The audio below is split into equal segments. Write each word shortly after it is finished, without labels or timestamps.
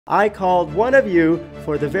I called one of you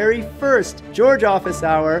for the very first George Office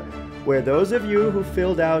Hour, where those of you who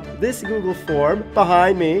filled out this Google form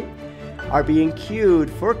behind me are being queued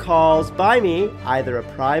for calls by me, either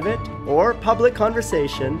a private or public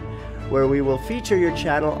conversation, where we will feature your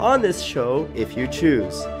channel on this show if you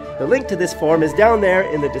choose. The link to this form is down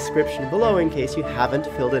there in the description below in case you haven't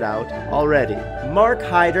filled it out already. Mark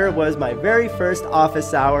Hyder was my very first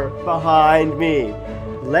office hour behind me.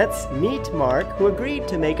 Let's meet Mark, who agreed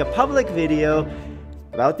to make a public video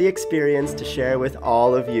about the experience to share with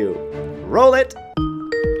all of you. Roll it!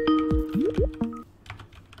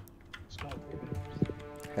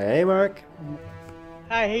 Hey Mark.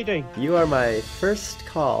 Hi, how you doing? You are my first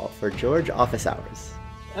call for George Office Hours.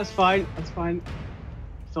 That's fine, that's fine.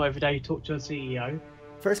 So every day you talk to a CEO.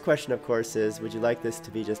 First question, of course, is would you like this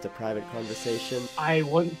to be just a private conversation? I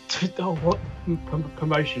want to know what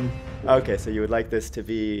promotion. Okay, so you would like this to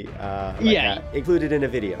be included in a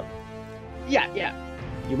video? Yeah.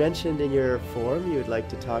 You mentioned in your form you would like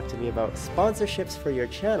to talk to me about sponsorships for your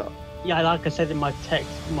channel. Yeah, like I said in my text,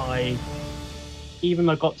 even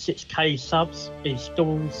though I got 6k subs, it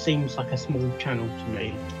still seems like a small channel to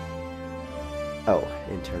me. Oh,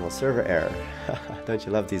 internal server error. Don't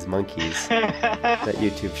you love these monkeys that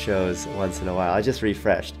YouTube shows once in a while? I just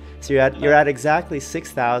refreshed. So you're at exactly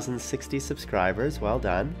 6,060 subscribers. Well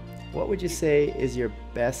done. What would you say is your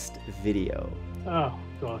best video? Oh,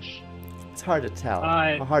 gosh. It's hard to tell.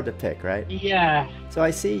 Hard to pick, right? Yeah. So I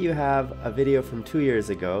see you have a video from 2 years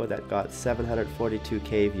ago that got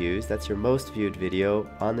 742k views. That's your most viewed video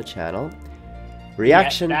on the channel.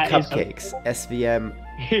 Reaction Cupcakes, SVM.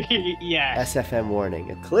 Yeah. SFM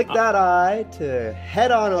warning. Click that eye to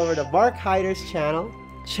head on over to Mark Hyder's channel,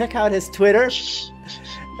 check out his Twitter,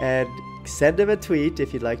 and send him a tweet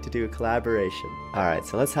if you'd like to do a collaboration. Alright,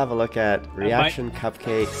 so let's have a look at Reaction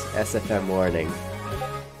Cupcakes, SFM warning.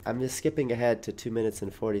 I'm just skipping ahead to 2 minutes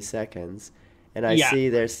and 40 seconds, and I see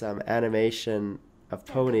there's some animation of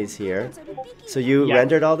ponies here. So you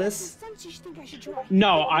rendered all this?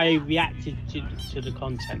 No, I reacted to the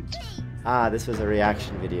content. Ah, this was a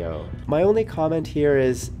reaction video. My only comment here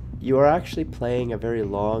is you are actually playing a very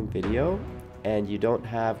long video and you don't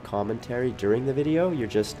have commentary during the video. You're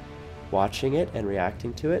just watching it and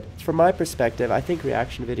reacting to it. From my perspective, I think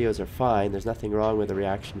reaction videos are fine. There's nothing wrong with a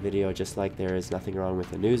reaction video, just like there is nothing wrong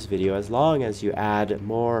with a news video, as long as you add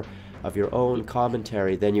more of your own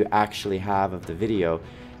commentary than you actually have of the video.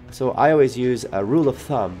 So I always use a rule of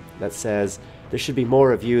thumb that says there should be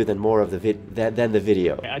more of you than more of the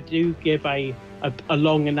video. I do give a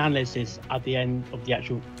long analysis at the end of the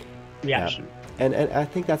actual reaction. Yeah. And I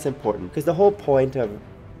think that's important because the whole point of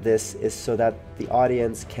this is so that the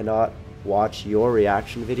audience cannot watch your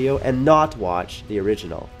reaction video and not watch the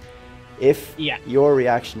original. If your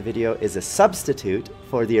reaction video is a substitute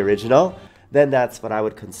for the original, then that's what I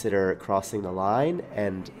would consider crossing the line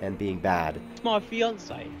and being bad. It's my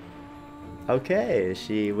fiance. Okay, is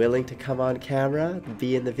she willing to come on camera and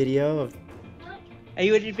be in the video? Are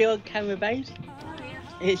you ready to be on camera, babes? Oh,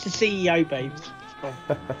 yeah. It's the CEO, babes. Of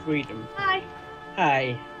Freedom. Hi.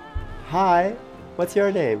 Hi. Hi. What's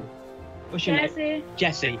your name? What's your name?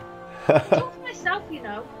 Jessie. Talk for myself, you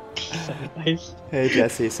know. Sorry, babes. Hey,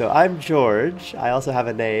 Jessie. So I'm George. I also have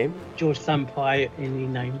a name. George Sampaio in the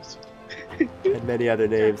names. And many other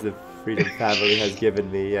names the Freedom family has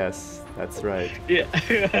given me. Yes, that's right. Yeah.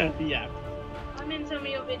 Yeah. I'm in some of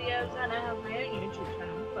your videos and I have my own YouTube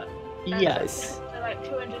channel, but yes. So like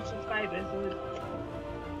 200 subscribers.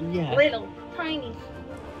 Yeah. Little, tiny.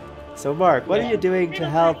 So Mark, what are you doing to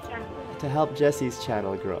help Jessie's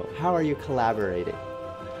channel grow? How are you collaborating?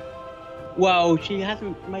 Well, she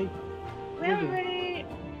hasn't made. We haven't really.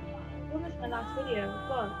 When was my last video?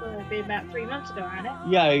 Well, it'll be about 3 months ago, hasn't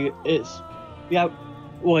it? Yeah,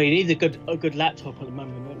 well, you need a good laptop at the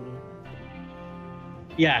moment, don't you?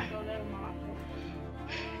 Yeah.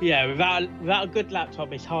 Yeah, without a good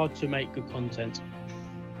laptop, it's hard to make good content.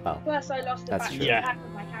 Oh. Plus, I lost the battery pack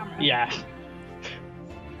of my camera. Yeah.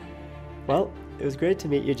 Well, it was great to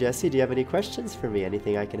meet you, Jessie. Do you have any questions for me?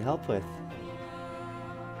 Anything I can help with?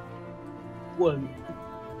 Well,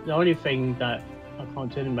 the only thing that I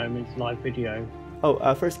can't do at the moment is live video.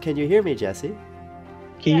 Oh, first, can you hear me, Jessie?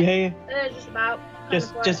 Can you hear? Just about.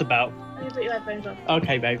 Just about. Let me put your headphones on.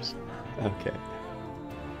 Okay, babes. Okay.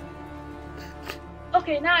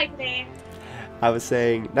 Okay, now I can hear you. I was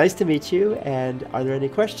saying, nice to meet you, and are there any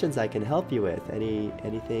questions I can help you with?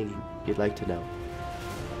 Anything you'd like to know?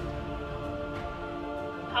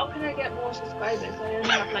 How can I get more subscribers? I only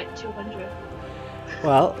have like 200.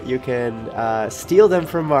 Well, you can steal them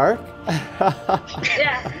from Mark.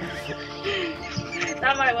 Yeah.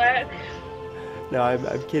 That might work. No,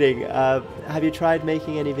 I'm kidding. Have you tried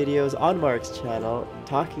making any videos on Mark's channel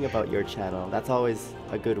talking about your channel? That's always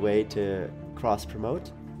a good way to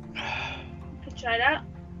cross-promote. Could try that.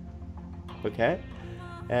 Okay.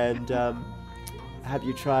 And have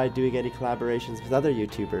you tried doing any collaborations with other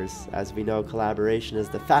YouTubers? As we know, collaboration is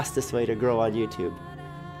the fastest way to grow on YouTube.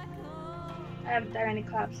 I haven't done any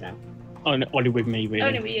collabs now. Only with me, really.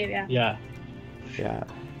 Only with you, yeah. Yeah. Yeah.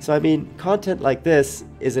 So, I mean, content like this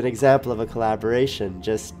is an example of a collaboration,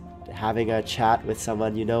 just having a chat with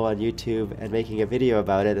someone you know on YouTube and making a video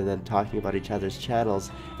about it and then talking about each other's channels,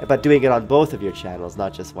 but doing it on both of your channels,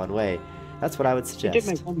 not just one way. That's what I would suggest. You did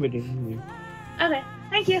make one video, didn't you? Okay,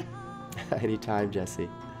 thank you. Anytime, Jesse.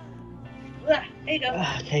 There you go.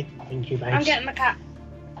 Okay, thank you, babes. I'm getting the cat.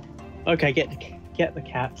 Okay, get the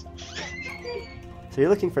cat. So you're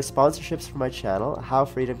looking for sponsorships for my channel, how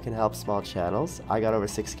freedom can help small channels. I got over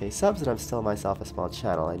 6K subs and I'm still myself a small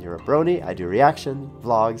channel, and you're a brony. I do reaction,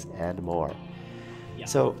 vlogs, and more. Yeah.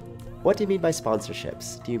 So what do you mean by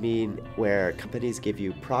sponsorships? Do you mean where companies give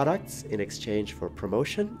you products in exchange for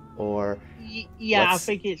promotion, or Yeah, I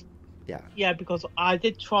think it's... Yeah, because I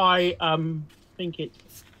did try, I think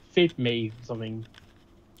it's VidMe or something.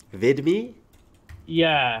 VidMe?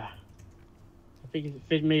 Yeah. I think it's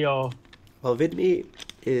VidMe or... Well, VidMe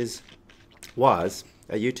was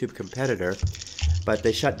a YouTube competitor, but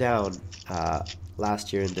they shut down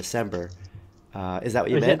last year in December. Is that what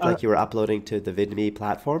you meant? Like you were uploading to the VidMe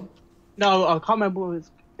platform? No, I can't remember what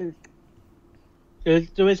it was.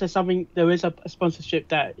 There is a sponsorship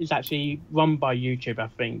that is actually run by YouTube, I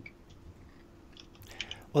think.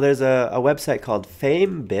 Well, there's a website called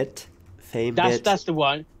FameBit. FameBit That's the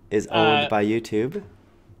one. Is owned by YouTube.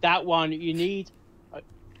 That one you need,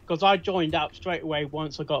 because I joined up straight away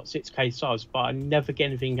once I got 6K subs, but I never get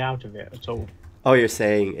anything out of it at all. Oh, you're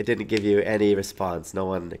saying it didn't give you any response? No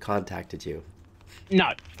one contacted you?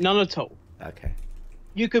 No, none at all. Okay.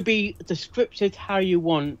 You could be descriptive how you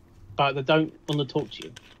want, but they don't want to talk to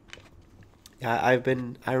you. Yeah,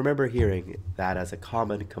 I remember hearing that as a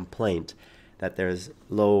common complaint, that there's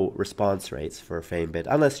low response rates for FameBit,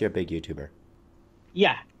 unless you're a big YouTuber.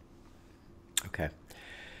 Yeah. Okay.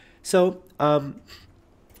 So,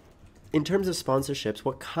 in terms of sponsorships,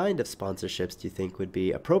 what kind of sponsorships do you think would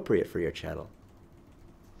be appropriate for your channel?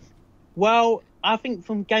 Well, I think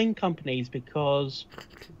from game companies, because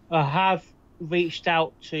I have reached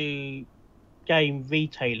out to game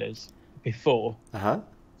retailers before. Uh-huh.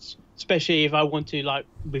 Especially if I want to like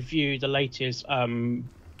review the latest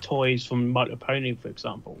toys from My Little Pony, for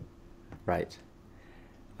example. Right.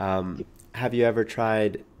 Have you ever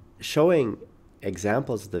tried showing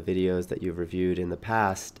examples of the videos that you've reviewed in the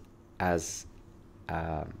past as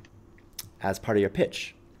part of your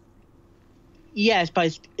pitch? Yes,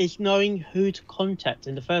 but it's knowing who to contact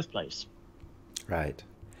in the first place. Right.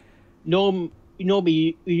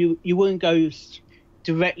 Normally, you wouldn't go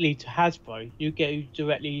directly to Hasbro. You go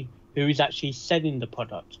directly who is actually selling the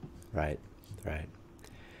product. Right, right.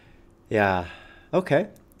 Yeah, okay.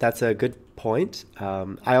 That's a good point.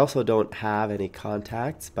 I also don't have any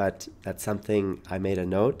contacts, but that's something I made a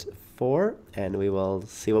note for, and we will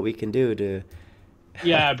see what we can do to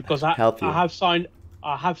because help you. I have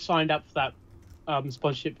signed up for that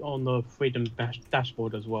sponsorship on the Freedom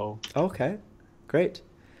dashboard as well. Okay, great.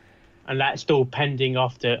 And that's still pending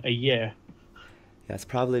after a year. That's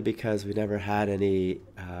probably because we never had any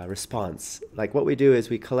response. Like what we do is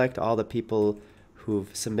we collect all the people who've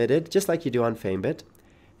submitted, just like you do on FameBit,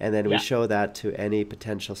 and then we show that to any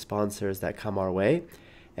potential sponsors that come our way.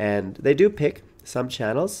 And they do pick some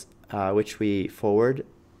channels, which we forward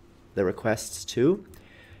the requests to.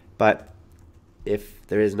 But if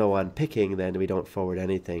there is no one picking, then we don't forward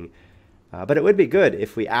anything. But it would be good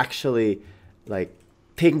if we actually like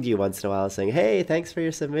pinged you once in a while saying, hey, thanks for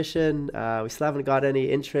your submission. We still haven't got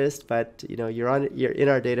any interest, but you know, you're in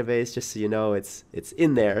our database, just so you know it's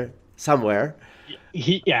in there somewhere.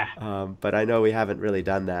 Yeah. But I know we haven't really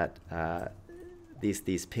done that,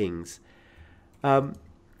 these pings.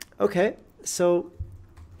 Okay, so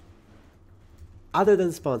other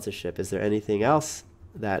than sponsorship, is there anything else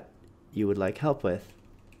that you would like help with?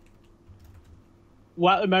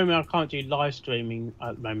 Well, at the moment, I can't do live streaming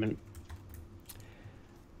at the moment.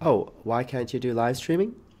 Oh, why can't you do live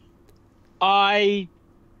streaming? I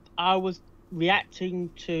was reacting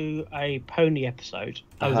to a pony episode.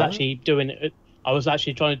 I was actually doing it. I was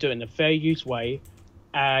actually trying to do it in a fair use way,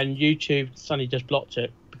 and YouTube suddenly just blocked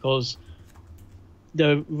it because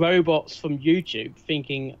the robots from YouTube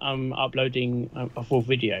thinking I'm uploading a full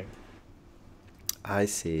video. I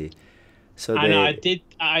see. So and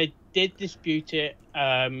I did dispute it.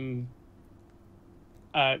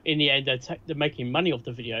 in the end they're making money off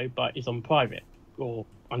the video, but it's on private or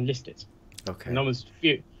unlisted. Okay. No one's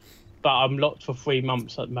view, but I'm locked for 3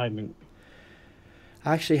 months at the moment.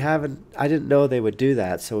 I actually I didn't know they would do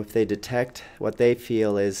that. So if they detect what they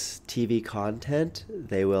feel is TV content,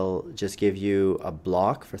 they will just give you a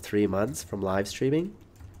block for 3 months from live streaming?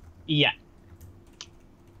 Yeah.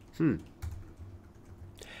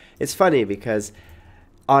 It's funny because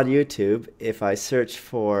on YouTube, if I search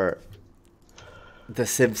for The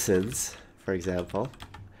Simpsons, for example,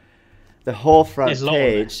 the whole front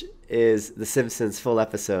page is The Simpsons full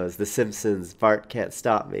episodes, The Simpsons, Bart Can't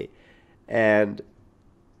Stop Me. And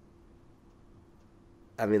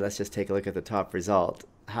I mean, let's just take a look at the top result.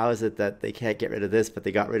 How is it that they can't get rid of this, but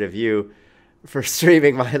they got rid of you for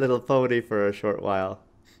streaming My Little Pony for a short while?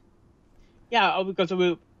 Yeah, because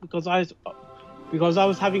I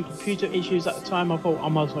was having computer issues at the time. I thought I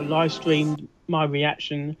might as well live stream my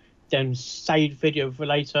reaction, then save video for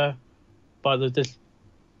later. But just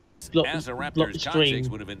block the stream,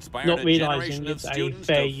 not realizing it's a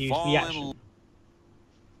fair use reaction.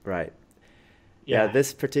 Right. Yeah,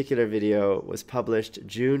 this particular video was published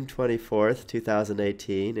June 24th,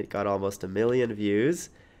 2018. It got almost 1 million views,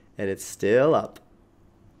 and it's still up.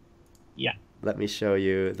 Yeah. Let me show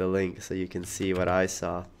you the link so you can see what I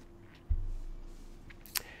saw.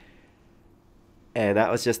 And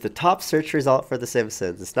that was just the top search result for The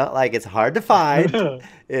Simpsons. It's not like it's hard to find.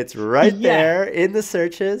 It's right there in the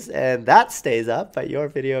searches, and that stays up, but your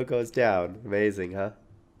video goes down. Amazing, huh?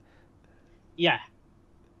 Yeah.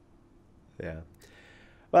 Yeah.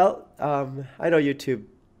 Well, I know YouTube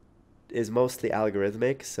is mostly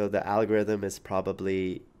algorithmic, so the algorithm is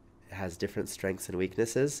probably has different strengths and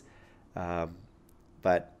weaknesses.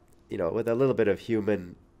 But, you know, with a little bit of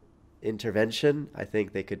human intervention, I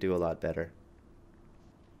think they could do a lot better.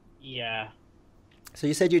 Yeah. So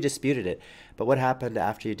you said you disputed it, but what happened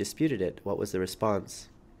after you disputed it? What was the response?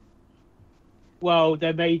 Well,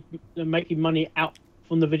 they're making money out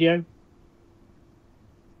from the video.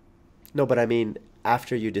 No, but I mean,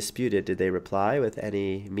 after you disputed, did they reply with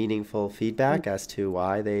any meaningful feedback as to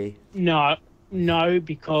why they... No,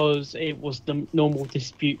 because it was the normal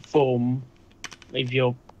dispute form. If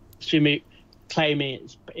you're claiming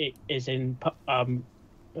it is in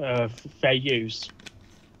fair use,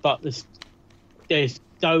 but they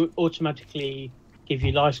don't automatically give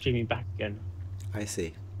you live streaming back again. I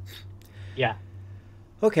see. Yeah.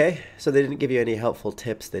 Okay, so they didn't give you any helpful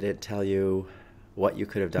tips. They didn't tell you what you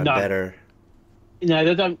could have done better. No,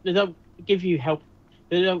 they don't give you help.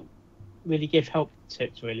 They don't really give help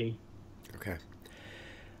tips, really.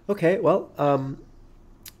 Okay, well,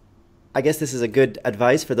 I guess this is a good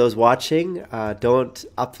advice for those watching. Don't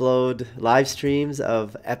upload live streams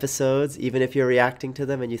of episodes, even if you're reacting to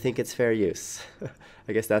them and you think it's fair use.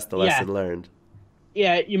 I guess that's the lesson learned.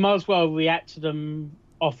 Yeah, you might as well react to them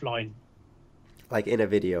offline. Like in a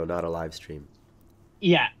video, not a live stream.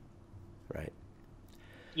 Yeah. Right.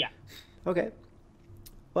 Yeah. Okay.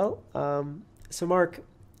 Well, so Mark,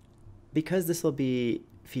 because this will be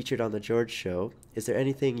featured on the George Show, is there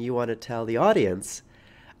anything you want to tell the audience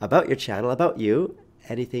about your channel, about you?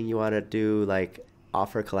 Anything you want to do, like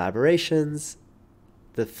offer collaborations?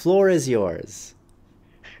 The floor is yours.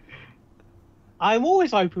 I'm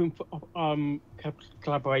always open for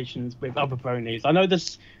collaborations with other bronies. I know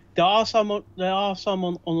there are some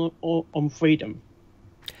on Freedom.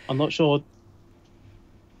 I'm not sure.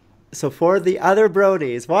 So for the other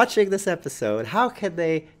bronies watching this episode, how can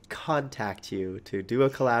they contact you to do a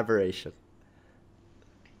collaboration?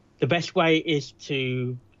 The best way is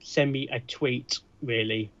to send me a tweet,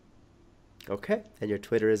 really. Okay, and your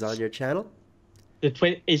Twitter is on your channel? The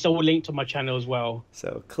tweet is all linked to my channel as well.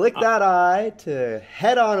 So click that eye to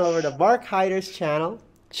head on over to Mark Hyder's channel,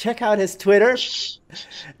 check out his Twitter,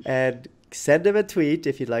 and send him a tweet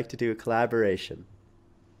if you'd like to do a collaboration.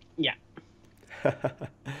 Yeah.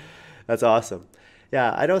 That's awesome.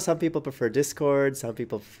 Yeah, I know some people prefer Discord, some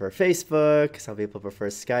people prefer Facebook, some people prefer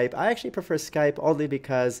Skype. I actually prefer Skype only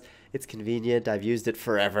because it's convenient. I've used it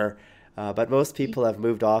forever, but most people have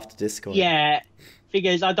moved off to Discord. Yeah, thing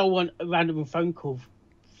is, I don't want a random phone call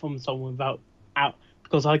from someone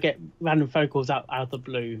because I get random phone calls out of the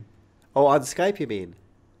blue. Oh, on Skype you mean?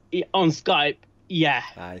 Yeah, on Skype, yeah.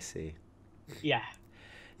 I see. Yeah.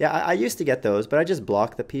 Yeah, I used to get those, but I just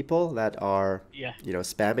block the people that are, you know,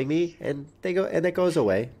 spamming me, and it goes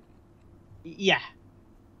away. Yeah.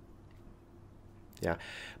 Yeah,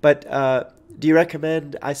 but do you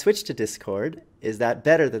recommend I switch to Discord? Is that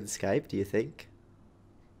better than Skype, do you think?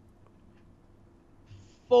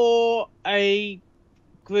 For a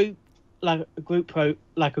group, like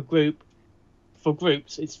a group for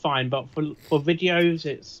groups it's fine, but for videos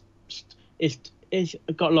it's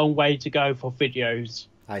got a long way to go for videos.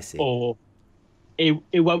 I see. Or it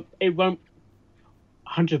won't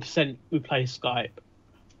 100% replace Skype.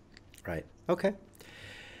 Right. Okay.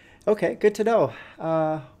 Okay, good to know.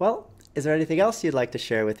 Well, is there anything else you'd like to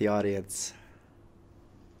share with the audience?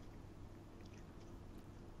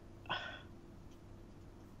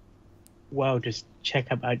 Well, just check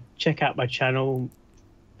out my channel.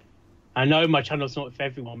 I know my channel's not for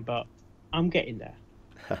everyone, but I'm getting there.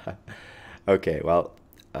 Okay, well,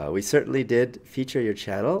 we certainly did feature your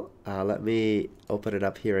channel. Let me open it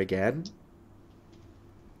up here again.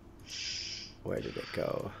 Where did it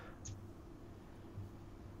go?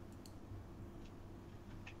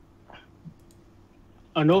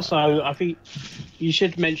 And also, I think you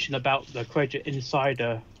should mention about the Creator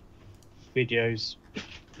Insider videos.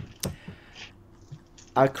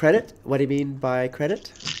 Credit? What do you mean by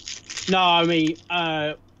credit? No, I mean,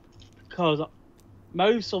 because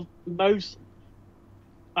most updates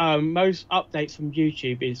from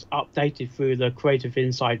YouTube is updated through the Creative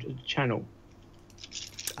Insider channel.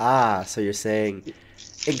 Ah, so you're saying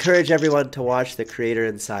encourage everyone to watch the Creator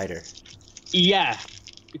Insider. Yeah,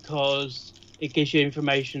 because it gives you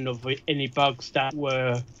information of any bugs that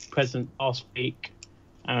were present last week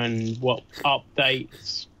and what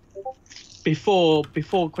updates. Before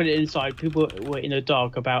Credit Inside, people were in the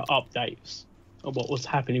dark about updates and what was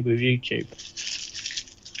happening with YouTube.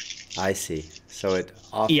 I see. So it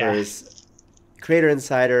offers... Creator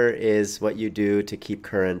Insider is what you do to keep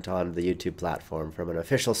current on the YouTube platform from an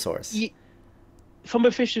official source. From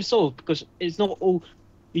official source, because it's not all...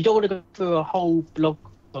 You don't want to go through a whole blog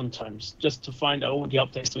sometimes just to find out all the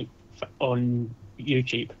updates on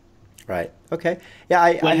YouTube. Right. Okay. Yeah,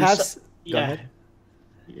 I have... Go ahead.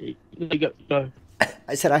 Go.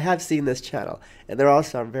 I said I have seen this channel, and there are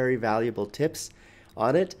some very valuable tips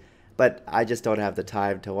on it, but I just don't have the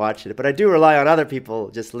time to watch it. But I do rely on other people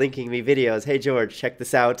just linking me videos. Hey, George, check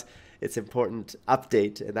this out. It's important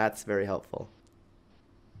update, and that's very helpful.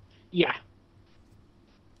 Yeah.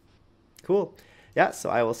 Cool. Yeah, so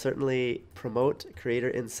I will certainly promote Creator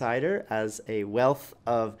Insider as a wealth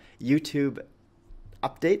of YouTube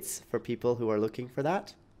updates for people who are looking for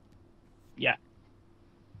that. Yeah.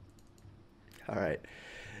 All right.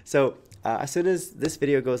 So as soon as this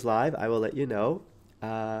video goes live, I will let you know.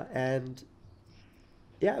 And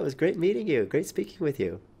yeah, it was great meeting you. Great speaking with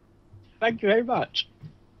you. Thank you very much.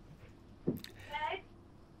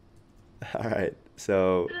 All right.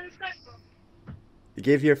 So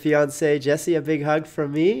give your fiance Jessie a big hug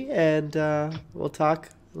from me, and we'll talk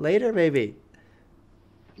later maybe.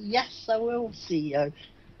 Yes, I will see you.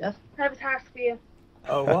 Yeah. I have a task for you.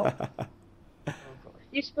 Oh, what?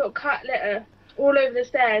 You spilled cat litter all over the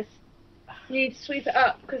stairs. You need to sweep it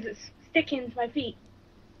up because it's sticking to my feet.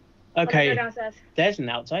 Okay, Go downstairs. there's an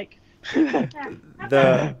outtake.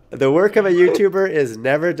 The work of a YouTuber is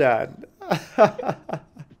never done.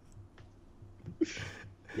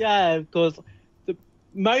 Yeah, because the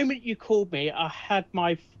moment you called me, I had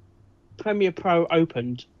my Premiere Pro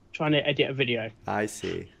opened trying to edit a video. I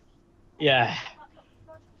see. Yeah.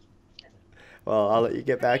 Well, I'll let you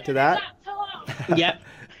get back to that. Yep.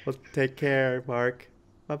 Well, take care, Mark.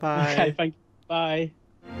 Bye-bye. Okay, thank you. Bye.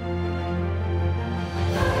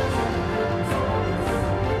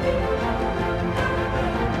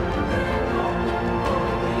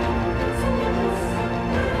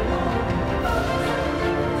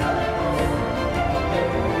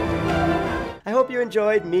 I hope you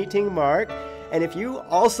enjoyed meeting Mark. And if you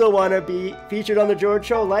also want to be featured on The George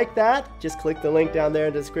Show like that, just click the link down there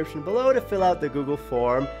in the description below to fill out the Google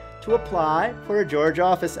form to apply for a George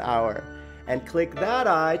Office Hour. And click that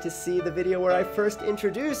eye to see the video where I first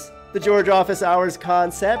introduce the George Office Hours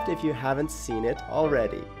concept if you haven't seen it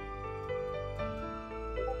already.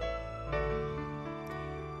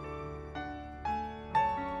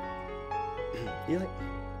 Do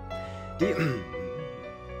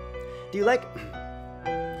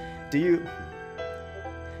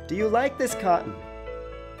you like this cotton?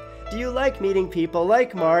 Do you like meeting people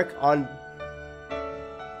like Mark on...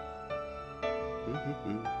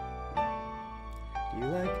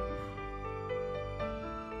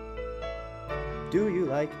 Do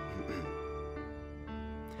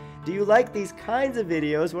you like these kinds of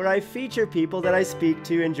videos where I feature people that I speak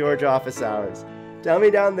to in George Office Hours? Tell me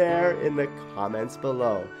down there in the comments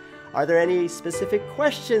below. Are there any specific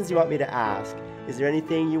questions you want me to ask? Is there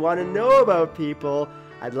anything you want to know about people?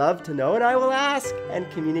 I'd love to know, and I will ask and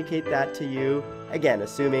communicate that to you. Again,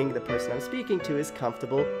 assuming the person I'm speaking to is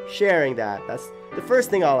comfortable sharing that. That's the first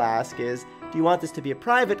thing I'll ask is, Do you want this to be a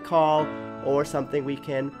private call or something we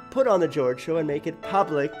can put on The George Show and make it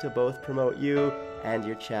public to both promote you and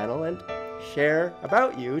your channel and share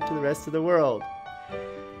about you to the rest of the world?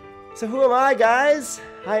 So who am I, guys?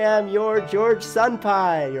 I am your George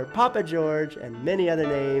Sunpie, your Papa George, and many other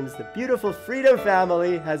names the beautiful Freedom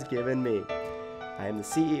family has given me. I am the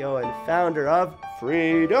CEO and founder of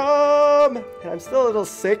Freedom! And I'm still a little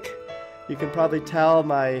sick. You can probably tell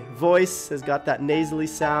my voice has got that nasally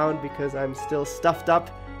sound because I'm still stuffed up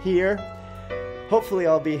here. Hopefully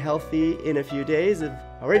I'll be healthy in a few days. I've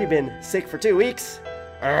already been sick for 2 weeks.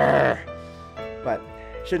 But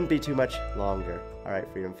shouldn't be too much longer. All right,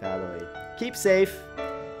 Freedom family, keep safe.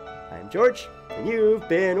 I'm George, and you've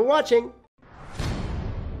been watching.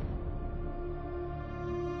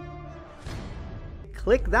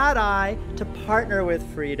 Click that I to partner with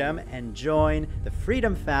Freedom and join the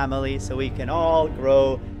Freedom family so we can all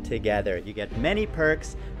grow together. You get many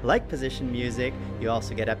perks like position music. You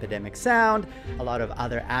also get Epidemic Sound, a lot of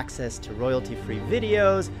other access to royalty-free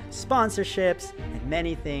videos, sponsorships, and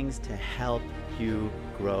many things to help you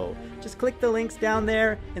grow. Just click the links down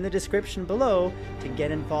there in the description below to get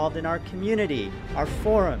involved in our community, our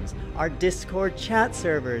forums, our Discord chat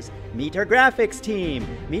servers, meet our graphics team,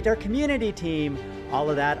 meet our community team, all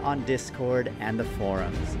of that on Discord and the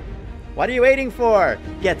forums. What are you waiting for?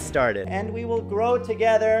 Get started. And we will grow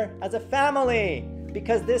together as a family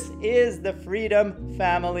because this is the Freedom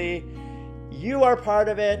family. You are part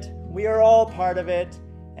of it, we are all part of it,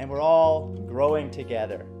 and we're all growing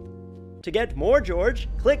together. To get more George,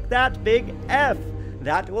 click that big F.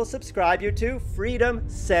 That will subscribe you to Freedom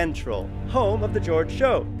Central, home of The George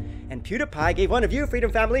Show. And PewDiePie gave one of you,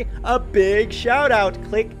 Freedom family, a big shout out.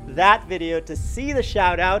 Click that video to see the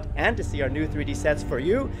shout out and to see our new 3D sets for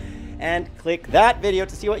you. And click that video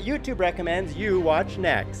to see what YouTube recommends you watch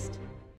next.